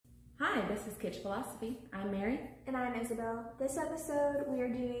Hi, this is Kitsch Philosophy. I'm Mary. And I'm Isabel. This episode we are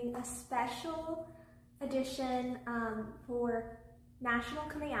doing a special edition for National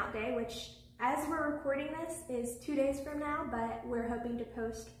Coming Out Day, which as we're recording this is 2 days from now, but we're hoping to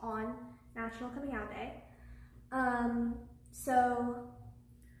post on National Coming Out Day. So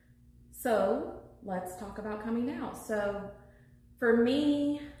let's talk about coming out. So for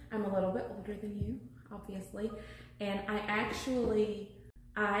me, I'm a little bit older than you, obviously, and I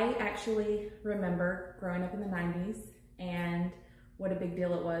actually remember growing up in the 90s and what a big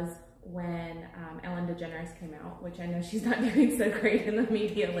deal it was when Ellen DeGeneres came out, which I know she's not doing so great in the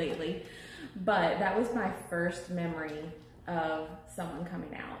media lately, but that was my first memory of someone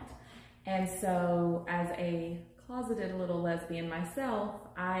coming out. And so as a closeted little lesbian myself,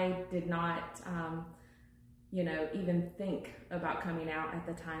 I did not, even think about coming out at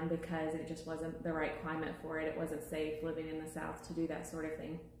the time because it just wasn't the right climate for it. It wasn't safe living in the South to do that sort of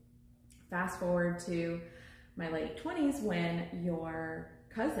thing. Fast forward to my late 20s when your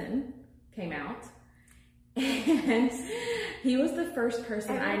cousin came out, and he was the first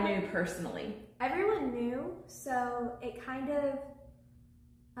person I knew personally. Everyone knew, so it kind of,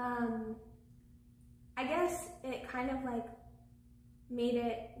 I guess it kind of like made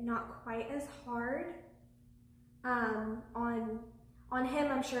it not quite as hard. On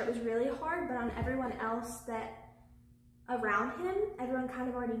him, I'm sure it was really hard, but on everyone else that around him, everyone kind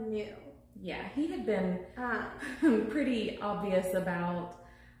of already knew. Yeah, he had been pretty obvious about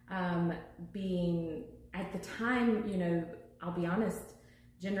being, at the time, I'll be honest,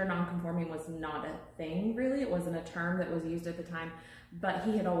 gender nonconforming was not a thing really. It wasn't a term that was used at the time, but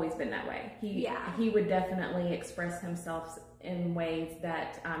he had always been that way. He would definitely express himself in ways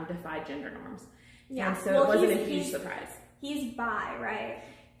that defied gender norms. Yeah, and so it wasn't a huge surprise. He's bi, right?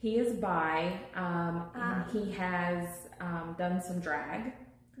 He is bi. He has done some drag.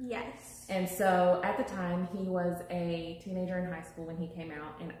 Yes. And so at the time, he was a teenager in high school when he came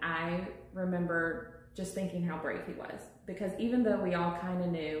out, and I remember just thinking how brave he was, because even though we all kind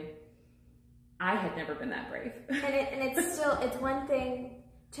of knew, I had never been that brave. And it's one thing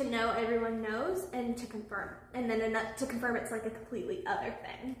to know everyone knows and to confirm, and then to confirm it's like a completely other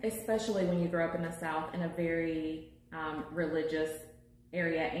thing. Especially when you grow up in the South in a very religious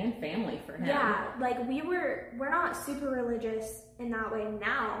area and family for him. Yeah, like we're not super religious in that way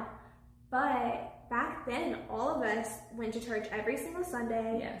now, but back then all of us went to church every single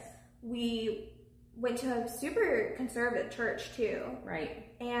Sunday. Yes. We went to a super conservative church too. Right.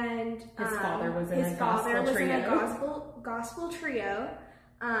 And his father was in a gospel trio.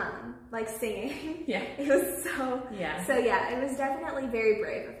 Like singing. Yeah. It was so yeah, it was definitely very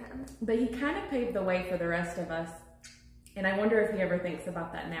brave of him. But he kind of paved the way for the rest of us. And I wonder if he ever thinks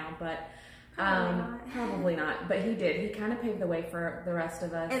about that now, but probably not. But he did. He kind of paved the way for the rest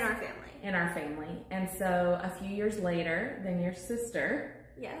of us. In our family. And so a few years later, then your sister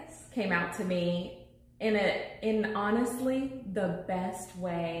came out to me in honestly the best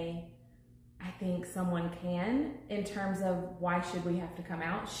way I think someone can, in terms of why should we have to come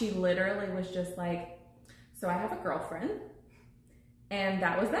out. She literally was just like, so I have a girlfriend, and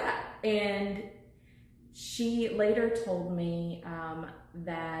that was that. And she later told me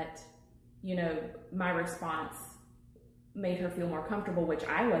that, my response made her feel more comfortable, which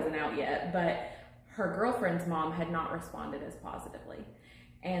I wasn't out yet, but her girlfriend's mom had not responded as positively.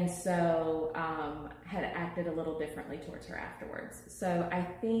 And so had acted a little differently towards her afterwards. So I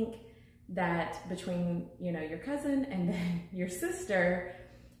think that between, your cousin and then your sister,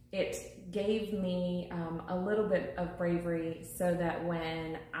 it gave me a little bit of bravery, so that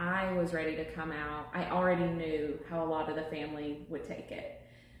when I was ready to come out, I already knew how a lot of the family would take it.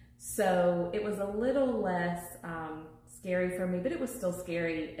 So it was a little less scary for me, but it was still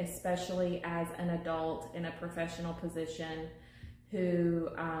scary, especially as an adult in a professional position who,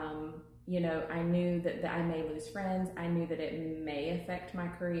 I knew that I may lose friends. I knew that it may affect my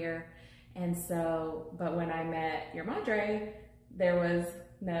career. And so, but when I met your madre, there was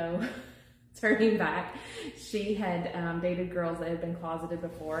no turning back. She had dated girls that had been closeted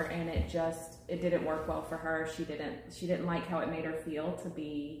before, and it didn't work well for her. She didn't like how it made her feel to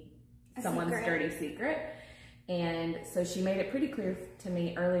be someone's dirty secret. And so she made it pretty clear to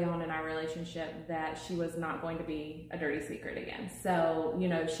me early on in our relationship that she was not going to be a dirty secret again. So,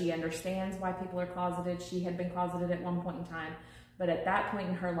 she understands why people are closeted. She had been closeted at one point in time, but at that point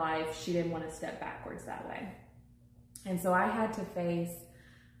in her life, she didn't want to step backwards that way. And so I had to face,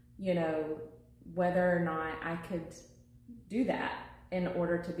 whether or not I could do that in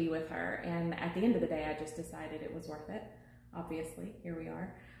order to be with her. And at the end of the day, I just decided it was worth it. Obviously, here we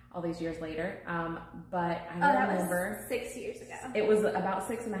are. all these years later. But I remember that was 6 years ago. It was about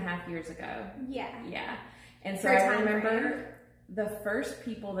 6.5 years ago. Yeah. Yeah. And so I remember the first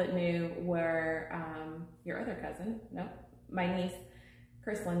people that knew were your other cousin. No, my niece.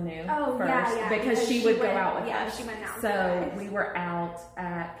 Kristlyn knew first because she would go out with us. Yeah, she went out. So we were out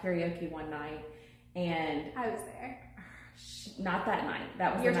at karaoke one night, and I was there. Not that night.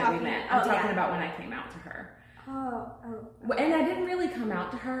 That was the night we met. I'm talking about when I came out to her. Oh. And I didn't really come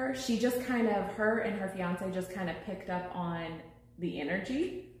out to her. She just kind of, her and her fiance just kind of picked up on the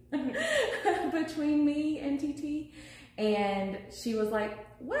energy between me and TT. And she was like,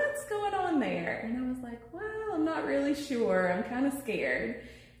 what's going on there? And I was like, well, I'm not really sure. I'm kind of scared.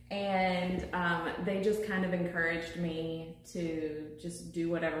 And they just kind of encouraged me to just do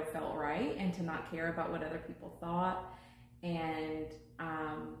whatever felt right and to not care about what other people thought. And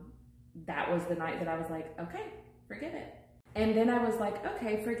that was the night that I was like, okay, forget it. And then I was like,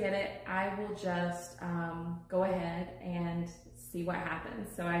 okay, forget it. I will just go ahead and see what happens.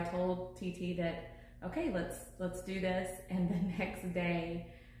 So I told TT that, okay, let's do this. And the next day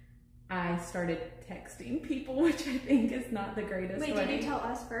I started texting people, which I think is not the greatest way. Wait, did you tell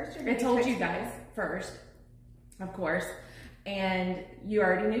us first? Or I told you guys first, of course. And you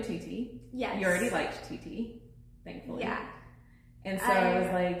already knew TT. Yes. You already liked TT, thankfully. Yeah. And so I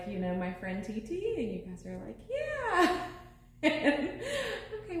was like, you know, my friend TT? And you guys are like, yeah. And,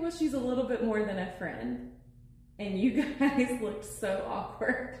 okay, well, she's a little bit more than a friend. And you guys looked so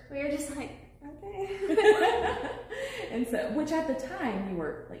awkward. We were just like, okay. And so, which at the time you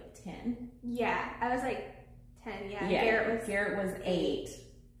were like 10. Yeah, I was like 10, yeah. Garrett was 8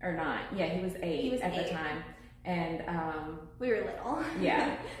 or 9. Yeah, he was 8 at the time. And we were little.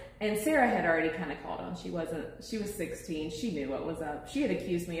 Yeah. And Sarah had already kind of called on. She was 16. She knew what was up. She had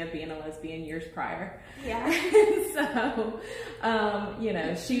accused me of being a lesbian years prior. Yeah. And so, you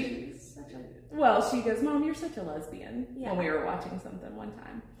know, she goes, Mom, you're such a lesbian, when we were watching something one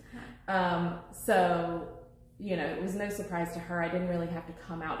time. So, you know, it was no surprise to her. I didn't really have to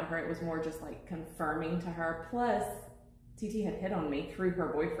come out to her. It was more just like confirming to her. Plus, TT had hit on me through her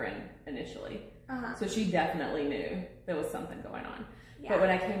boyfriend initially. So she definitely knew there was something going on. Yeah. But when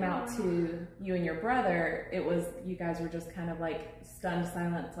I came out to you and your brother, it was, you guys were just kind of like stunned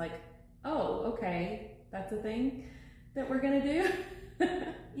silence, like, oh, okay, that's a thing that we're gonna do?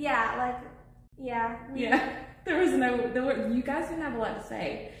 Yeah. You guys didn't have a lot to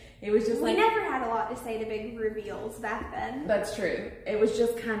say. It was just we never had a lot to say to big reveals back then. That's true. It was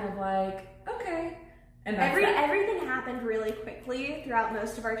just kind of like, okay. And everything happened really quickly throughout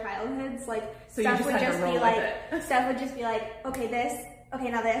most of our childhoods. Like, so stuff would just be like, okay, this,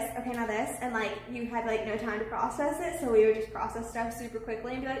 okay, now this, okay, now this, and like you had like no time to process it, so we would just process stuff super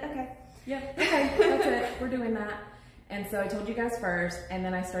quickly and be like, okay. Yep, okay, that's it, we're doing that. And so I told you guys first, and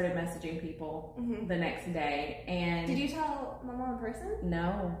then I started messaging people the next day. And did you tell Mama in person?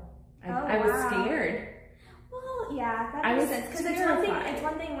 No, I was scared. Well, yeah, that makes sense, because it's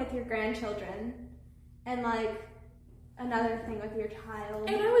one thing with your grandchildren. And like another thing with your child.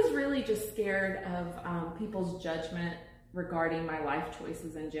 And I was really just scared of people's judgment regarding my life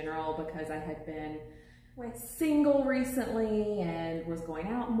choices in general, because I had been single recently and was going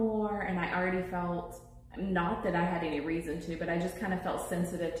out more, and I already felt, not that I had any reason to, but I just kind of felt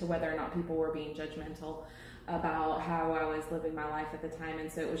sensitive to whether or not people were being judgmental about how I was living my life at the time.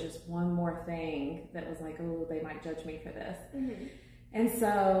 And so it was just one more thing that was like, oh, they might judge me for this. And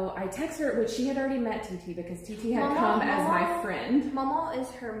so I texted her, which she had already met TT, because TT had come as my friend. Mama is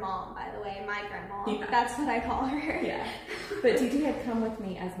her mom, by the way, my grandma. Yeah. That's what I call her. Yeah. But TT had come with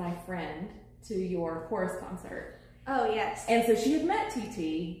me as my friend to your chorus concert. Oh, yes. And so she had met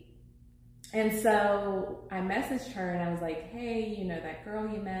TT. And so I messaged her and I was like, hey, you know that girl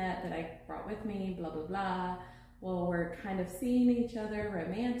you met that I brought with me, blah, blah, blah. Well, we're kind of seeing each other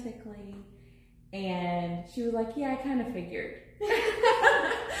romantically. And she was like, yeah, I kind of figured.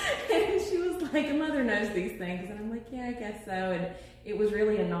 And she was like, a mother knows these things. And I'm like, yeah, I guess so. And it was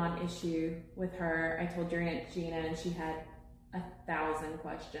really a non-issue with her. I told your Aunt Gina, and she had 1,000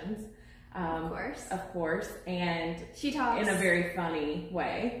 questions. Of course. And she talks in a very funny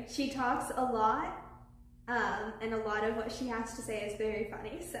way. She talks a lot. And a lot of what she has to say is very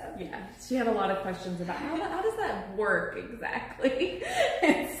funny, so. Yeah, she had a lot of questions about how does that work exactly?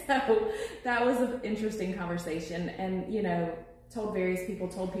 And so that was an interesting conversation, and, you know, told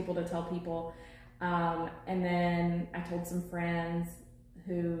people to tell people. And then I told some friends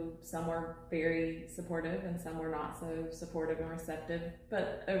who, some were very supportive and some were not so supportive and receptive,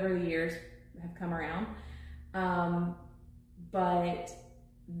 but over the years have come around. But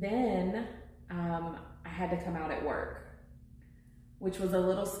then, I had to come out at work. which was a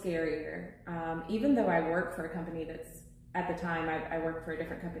little scarier. Even though I worked for a company that's, at the time, I work for a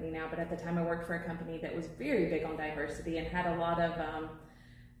different company now, but at the time I worked for a company that was very big on diversity and had a lot of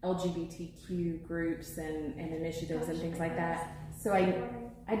LGBTQ groups and initiatives and things like that. So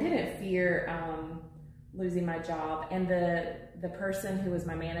I didn't fear losing my job. And the person who was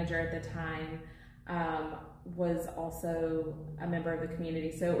my manager at the time was also a member of the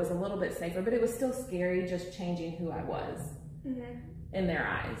community. So it was a little bit safer, but it was still scary just changing who I was in their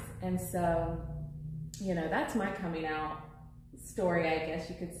eyes. And so, you know, that's my coming out story, I guess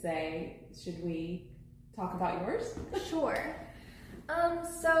you could say. Should we talk about yours? Sure.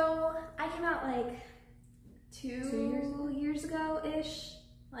 So I came out like two years ago-ish,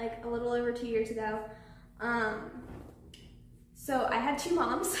 like a little over 2 years ago. So I had two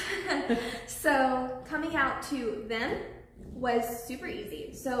moms. So coming out to them was super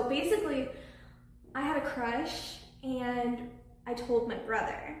easy. So basically I had a crush and I told my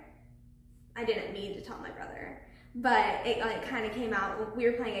brother. I didn't mean to tell my brother, but it like kind of came out. We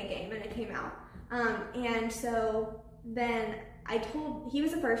were playing a game and it came out. And so then he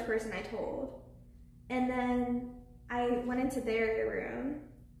was the first person I told. And then I went into their room.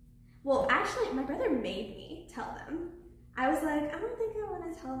 Well, actually, my brother made me tell them. I was like, I don't think I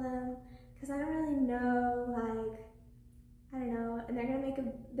want to tell them because I don't really know, like, I don't know. And they're gonna make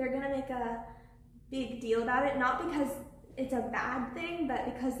a big deal about it, not because it's a bad thing, but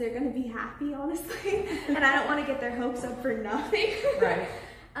because they're gonna be happy, honestly. And I don't want to get their hopes up for nothing. Right.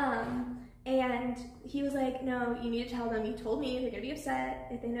 And he was like, no, you need to tell them. You told me. They're gonna be upset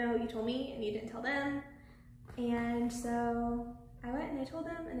if they know you told me and you didn't tell them. And so I went and I told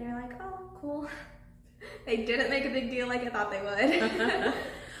them, and they were like, oh, cool. They didn't make a big deal like I thought they would.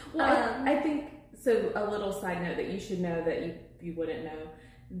 Well, I think, so a little side note that you should know that you wouldn't know,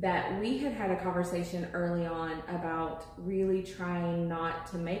 that we had a conversation early on about really trying not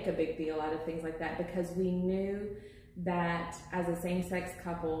to make a big deal out of things like that, because we knew that as a same-sex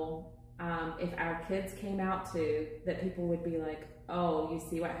couple, if our kids came out too, that people would be like, oh, you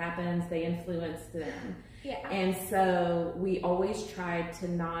see what happens? They influenced them. Yeah. And so we always tried to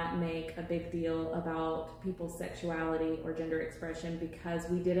not make a big deal about people's sexuality or gender expression because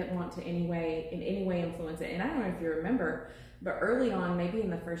we didn't want to in any way influence it. And I don't know if you remember, but early on, maybe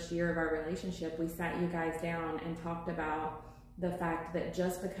in the first year of our relationship, we sat you guys down and talked about the fact that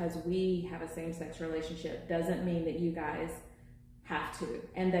just because we have a same-sex relationship doesn't mean that you guys have to,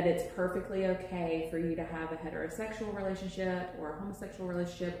 and that it's perfectly okay for you to have a heterosexual relationship or a homosexual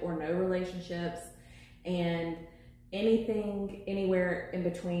relationship or no relationships, and anything anywhere in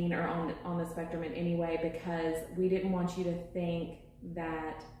between or on the spectrum in any way, because we didn't want you to think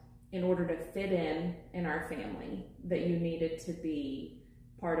that in order to fit in our family that you needed to be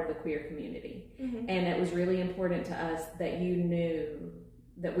part of the queer community. And it was really important to us that you knew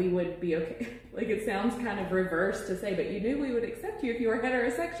that we would be okay. Like, it sounds kind of reverse to say, but you knew we would accept you if you were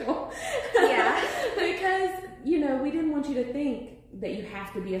heterosexual. Yeah. Because, you know, we didn't want you to think that you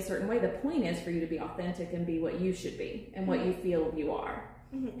have to be a certain way. The point is for you to be authentic and be what you should be and what you feel you are.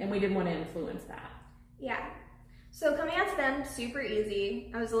 And we didn't want to influence that. Yeah. So coming out to them, super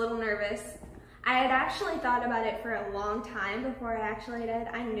easy. I was a little nervous. I had actually thought about it for a long time before I actually did.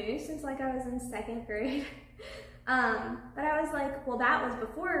 I knew since like I was in second grade. But I was like, well, that was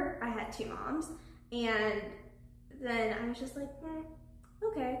before I had two moms. And then I was just like,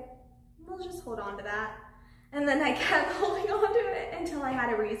 okay, we'll just hold on to that. And then I kept holding on to it until I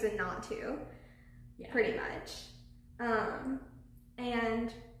had a reason not to, pretty much.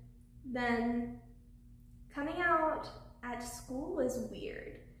 And then coming out at school was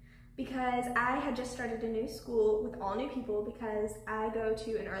weird because I had just started a new school with all new people because I go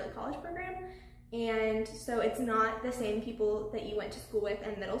to an early college program. And so it's not the same people that you went to school with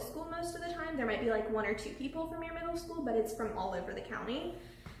in middle school most of the time. There might be like one or two people from your middle school, but it's from all over the county.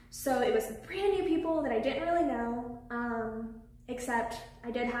 So it was brand new people that I didn't really know, except I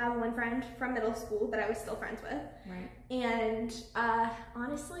did have one friend from middle school that I was still friends with. Right. And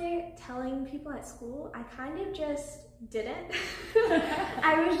honestly, telling people at school, I kind of just didn't.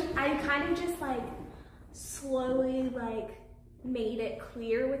 I kind of just like slowly like made it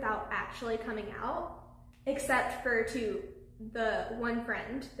clear without actually coming out, except for to the one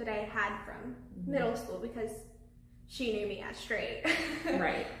friend that I had from middle school because she knew me as straight.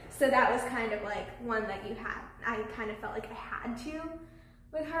 Right. So that was kind of like one that I kind of felt like I had to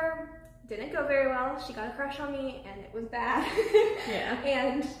with her. Didn't go very well. She got a crush on me and it was bad. Yeah.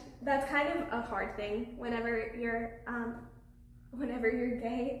 And that's kind of a hard thing whenever you're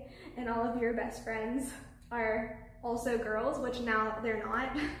gay and all of your best friends are also girls, which now they're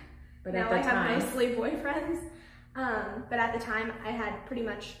not. But now I have mostly boyfriends. But at the time, I had pretty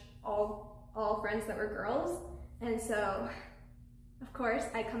much all friends that were girls. And so, of course,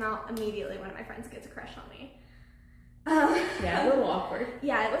 I come out immediately when my friends gets a crush on me. Yeah, a little awkward.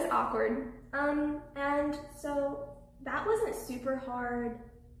 Yeah, it was awkward. And so that wasn't super hard,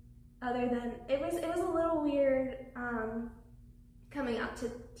 other than it was a little weird coming out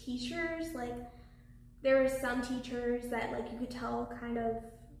to teachers. Like, there were some teachers that, like, you could tell kind of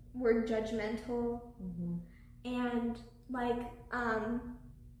were judgmental. Mm-hmm. And like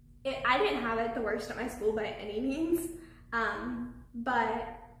I didn't have it the worst at my school by any means,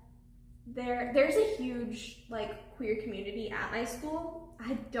 but there's a huge like queer community at my school.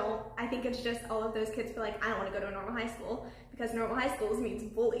 I think it's just all of those kids feel like, I don't want to go to a normal high school, because normal high schools means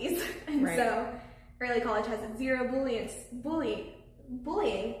bullies. And right. So early college has a zero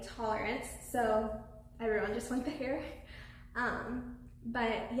bullying tolerance, so everyone just went there.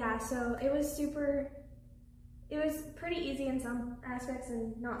 But yeah, so it was pretty easy in some aspects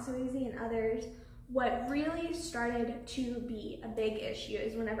and not so easy in others. What really started to be a big issue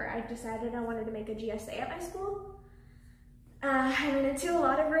is whenever I decided I wanted to make a GSA at my school. I ran into a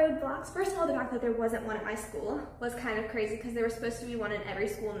lot of roadblocks. First of all, the fact that there wasn't one at my school was kind of crazy, because there was supposed to be one in every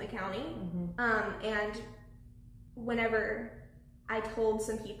school in the county. Mm-hmm. And whenever I told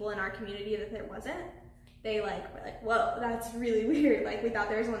some people in our community that there wasn't, they were like, whoa, that's really weird. Like, we thought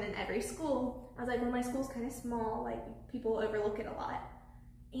there was one in every school. I was like, well, my school's kind of small. Like, people overlook it a lot.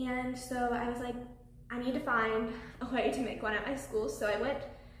 And so I was like, I need to find a way to make one at my school. So I went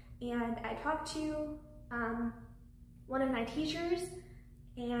and I talked to one of my teachers,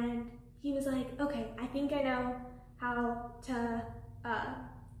 and he was like, okay, I think I know how to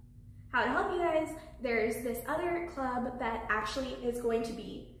help you guys. There's this other club that actually is going to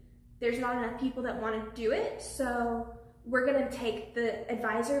be, there's not enough people that want to do it, so we're gonna take the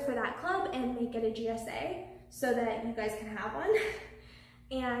advisor for that club and make it a GSA so that you guys can have one.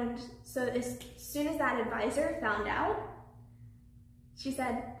 And so as soon as that advisor found out, she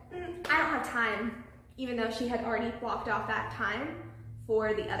said, I don't have time, even though she had already blocked off that time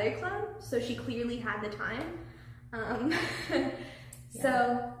for the other club, so she clearly had the time.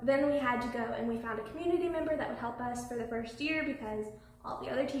 So then we had to go, and we found a community member that would help us for the first year, because all the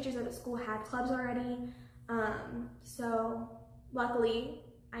other teachers at the school had clubs already. So luckily,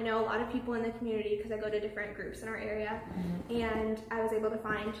 I know a lot of people in the community because I go to different groups in our area, mm-hmm. and I was able to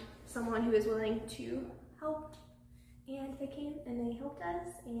find someone who is willing to help, and they came and they helped us,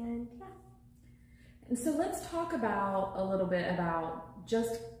 and yeah. And so let's talk about a little bit about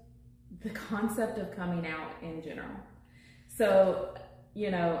just the concept of coming out in general. So,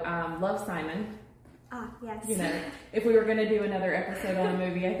 Love, Simon. Yes. If we were going to do another episode on a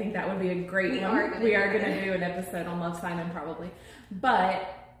movie, I think that would be a great one. We are going to do an episode on Love, Simon, probably.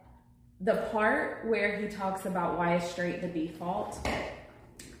 But the part where he talks about why is straight the default,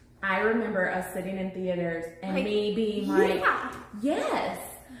 I remember us sitting in theaters and me being like, yes,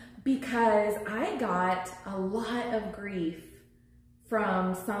 because I got a lot of grief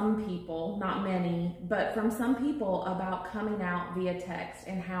from some people, not many, but from some people about coming out via text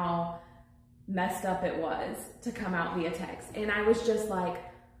and how messed up it was to come out via text. And I was just like,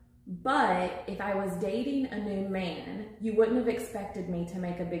 but if I was dating a new man, you wouldn't have expected me to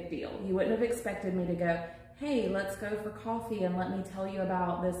make a big deal. You wouldn't have expected me to go, hey, let's go for coffee and let me tell you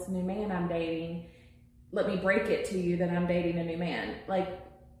about this new man I'm dating. Let me break it to you that I'm dating a new man. Like,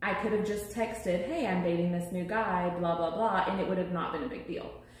 I could have just texted, hey, I'm dating this new guy, blah, blah, blah, and it would have not been a big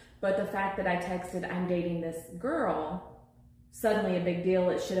deal. But the fact that I texted, I'm dating this girl, suddenly a big deal.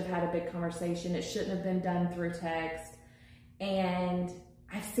 It should have had a big conversation. It shouldn't have been done through text. And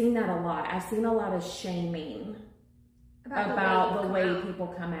I've seen that a lot. I've seen a lot of shaming about the way people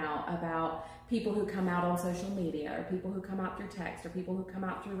come out, about people who come out on social media, or people who come out through text, or people who come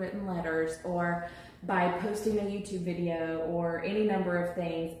out through written letters, or by posting a YouTube video, or any number of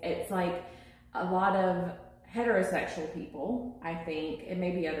things. It's like a lot of heterosexual people, I think, and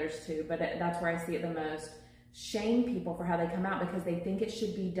maybe others too, but that's where I see it the most, shame people for how they come out because they think it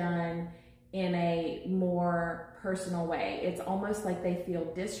should be done in a more personal way. It's almost like they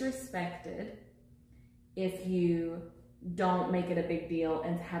feel disrespected if you don't make it a big deal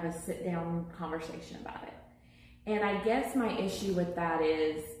and have a sit down conversation about it. And I guess my issue with that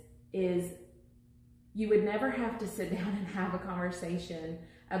is you would never have to sit down and have a conversation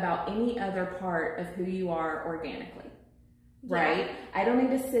about any other part of who you are organically. Right? Yeah. I don't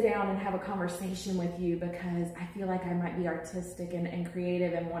need to sit down and have a conversation with you because I feel like I might be artistic and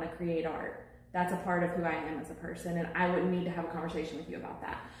creative and want to create art. That's a part of who I am as a person, and I wouldn't need to have a conversation with you about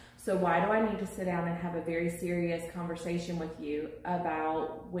that. So why do I need to sit down and have a very serious conversation with you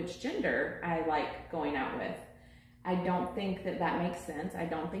about which gender I like going out with? I don't think that that makes sense. I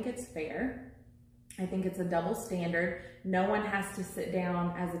don't think it's fair. I think it's a double standard. No one has to sit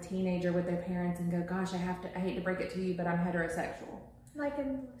down as a teenager with their parents and go, gosh, I hate to break it to you, but I'm heterosexual. Like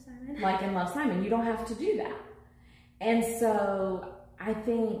in Love, Simon. Like in Love, Simon. You don't have to do that. And so I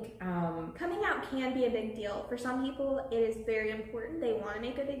think coming out can be a big deal. For some people, it is very important. They want to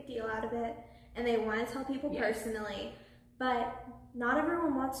make a big deal out of it, and they want to tell people personally. But not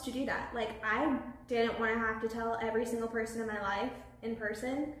everyone wants to do that. Like, I didn't want to have to tell every single person in my life in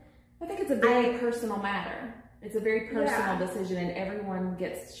person. I think it's a very personal matter. It's a very personal decision, and everyone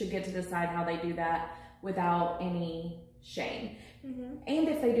should get to decide how they do that without any shame. Mm-hmm. And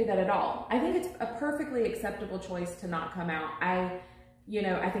if they do that at all. I think it's a perfectly acceptable choice to not come out. I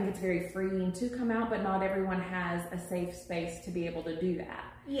think it's very freeing to come out, but not everyone has a safe space to be able to do that.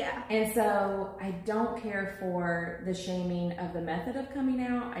 Yeah. And so I don't care for the shaming of the method of coming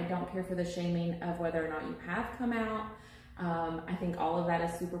out. I don't care for the shaming of whether or not you have come out. I think all of that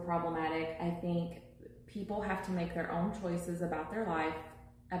is super problematic. I think people have to make their own choices about their life,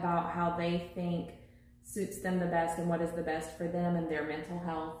 about how they think suits them the best and what is the best for them and their mental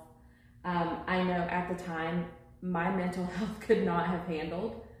health. I know at the time, my mental health could not have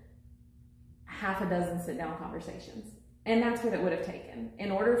handled half a dozen sit-down conversations. And that's what it would have taken.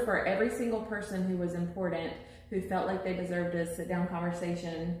 In order for every single person who was important, who felt like they deserved a sit-down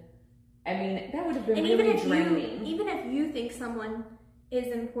conversation, I mean, that would have been really draining. Even if you think someone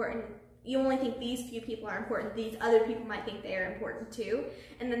is important, you only think these few people are important, these other people might think they are important too,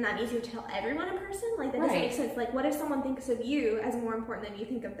 and then that means you have to tell everyone in person? Like, that doesn't make sense. Like, what if someone thinks of you as more important than you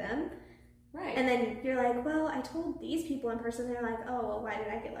think of them? Right. And then you're like, well, I told these people in person. They're like, oh, well, why did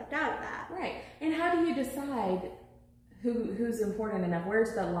I get left out of that? Right. And how do you decide who's important enough?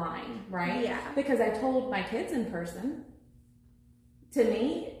 Where's the line, right? Yeah. Because I told my kids in person, to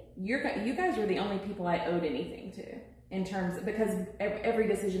me, you guys were the only people I owed anything to, in terms of, because every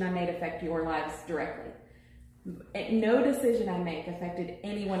decision I made affected your lives directly. No decision I make affected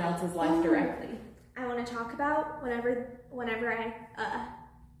anyone else's life directly. I want to talk about whenever I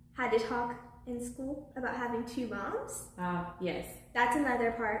had to talk in school about having two moms. Yes. That's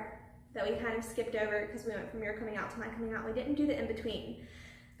another part that we kind of skipped over because we went from your coming out to my coming out. We didn't do the in-between.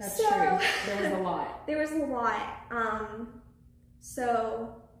 That's true. There was a lot. There was a lot.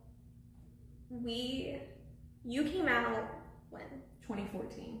 So you came out when?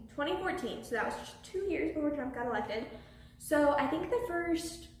 2014. 2014. So that was just 2 years before Trump got elected. So I think the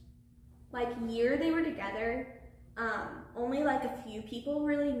first year they were together, only a few people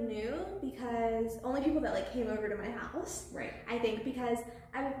really knew, because only people that came over to my house. Right. I think because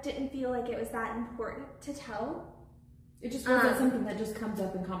I didn't feel like it was that important to tell. It just wasn't something that just comes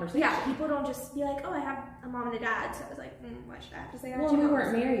up in conversation. Yeah, people don't just be like, oh, I have a mom and a dad. So I was like, what should I have to say? Well, we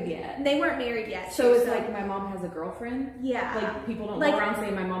weren't married yet. They weren't married yet. So it's like my mom has a girlfriend. Yeah. People don't go around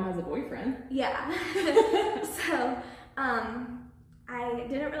saying my mom has a boyfriend. Yeah. So I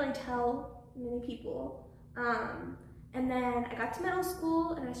didn't really tell many people. And then I got to middle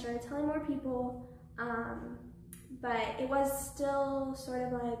school and I started telling more people. But it was still sort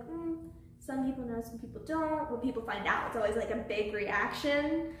of some people know, some people don't. When people find out, it's always a big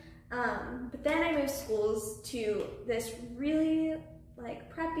reaction. But then I moved schools to this really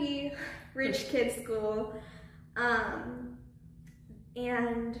preppy, rich kid school.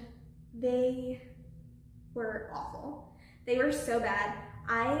 And they were awful. They were so bad.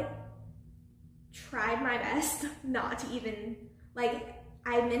 I tried my best not to even,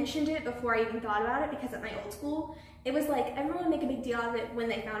 I mentioned it before I even thought about it, because at my old school, it was everyone would make a big deal out of it when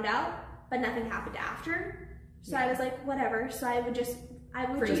they found out, but nothing happened after. So I was like, whatever. So I would just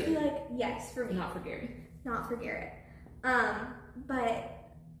be like, yes, for me. Not for Gary. Not for Garrett.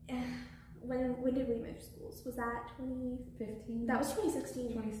 But when did we move schools? Was that 2015? That was 2016.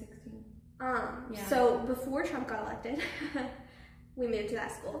 2016. Yeah. So before Trump got elected, we moved to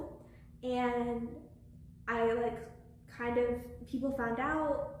that school. And I people found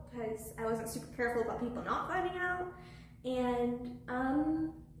out because I wasn't super careful about people not finding out. And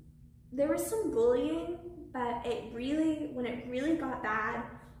there was some bullying, but when it really got bad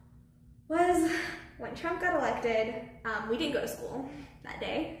was when Trump got elected. We didn't go to school that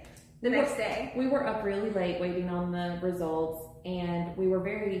day. Next day. We were up really late waiting on the results, and we were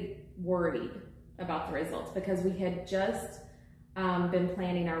very worried about the results because we had just been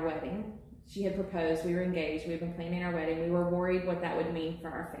planning our wedding. She had proposed, we were engaged, we had been planning our wedding. We were worried what that would mean for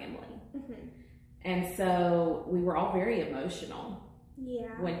our family. Mm-hmm. And so we were all very emotional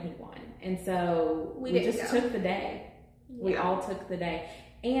when he won. And so we just took the day. Yeah. We all took the day.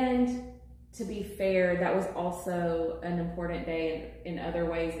 And to be fair, that was also an important day in other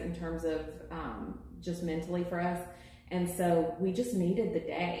ways in terms of just mentally for us. And so we just needed the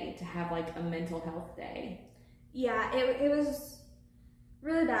day to have like a mental health day. Yeah, it was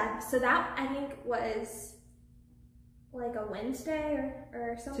really bad. So that, I think, was like a Wednesday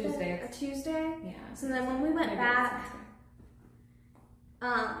or something. Tuesday. A Tuesday. Yeah. So then when we went back,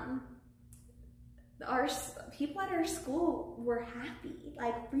 our people at our school were happy,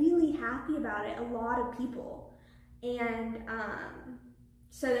 like really happy about it. A lot of people. And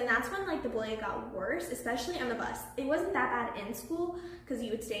so then that's when like the bullying got worse, especially on the bus. It wasn't that bad in school because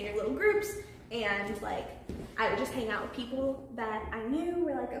you would stay in your little groups and like I would just hang out with people that I knew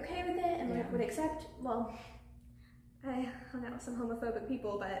were like okay with it and like would accept. Well, I hung out with some homophobic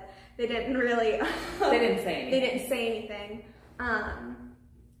people, but they didn't really. They didn't say anything. They didn't say anything.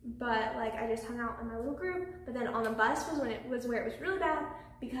 But like I just hung out in my little group. But then on the bus was where it was really bad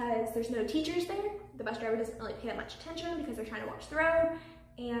because there's no teachers there. The bus driver doesn't really pay that much attention because they're trying to watch the road,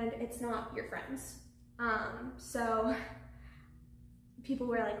 and it's not your friends. So people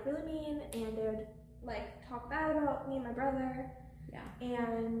were like really mean, and they would like talk bad about me and my brother. Yeah.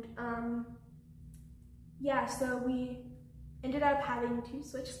 And yeah, so we ended up having to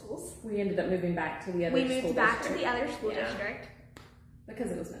switch schools. We ended up moving back to the other school district. We moved back to the other school district.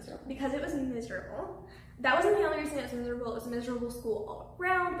 Because it was miserable. Because it was miserable. That wasn't the only reason it was miserable. It was a miserable school all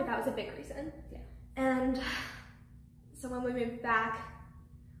around, but that was a big reason. Yeah. And so when we moved back,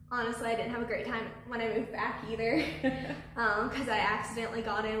 honestly, I didn't have a great time when I moved back either. Because I accidentally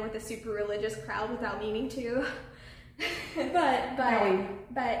got in with a super religious crowd without meaning to. but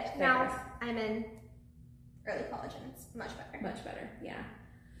now I'm in early college and it's much better. Much better, yeah.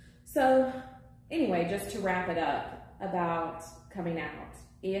 So anyway, just to wrap it up about coming out.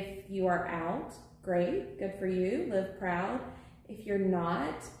 If you are out, great, good for you, live proud. If you're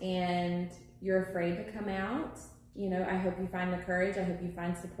not and you're afraid to come out, you know, I hope you find the courage. I hope you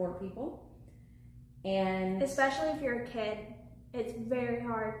find support people. And especially if you're a kid, it's very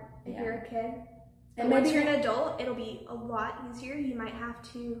hard if you're a kid. And maybe once you're an adult, it'll be a lot easier. You might have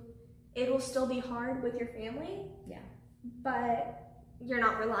to, it'll still be hard with your family. Yeah. But you're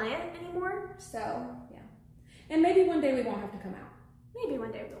not reliant anymore, so. Yeah. And maybe one day we won't have to come out. Maybe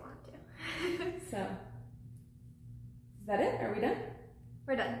one day we won't have to. So, is that it? Are we done?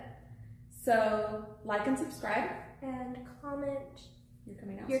 We're done. So, like and subscribe. And comment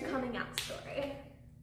your coming out story.